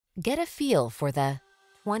Get a feel for the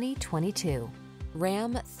 2022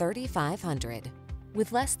 Ram 3500.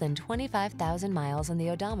 With less than 25,000 miles on the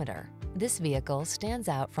odometer, this vehicle stands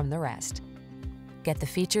out from the rest. Get the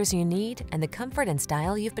features you need and the comfort and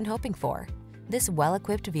style you've been hoping for. This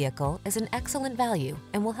well-equipped vehicle is an excellent value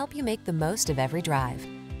and will help you make the most of every drive.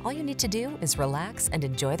 All you need to do is relax and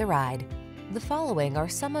enjoy the ride. The following are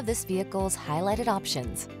some of this vehicle's highlighted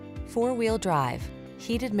options: four-wheel drive,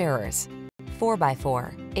 heated mirrors,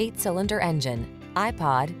 4x4, 8-cylinder engine,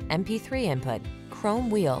 iPod, MP3 input,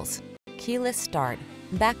 chrome wheels, keyless start,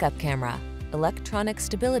 backup camera, electronic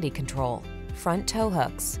stability control, front tow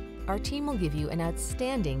hooks. Our team will give you an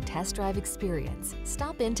outstanding test drive experience.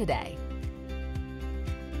 Stop in today.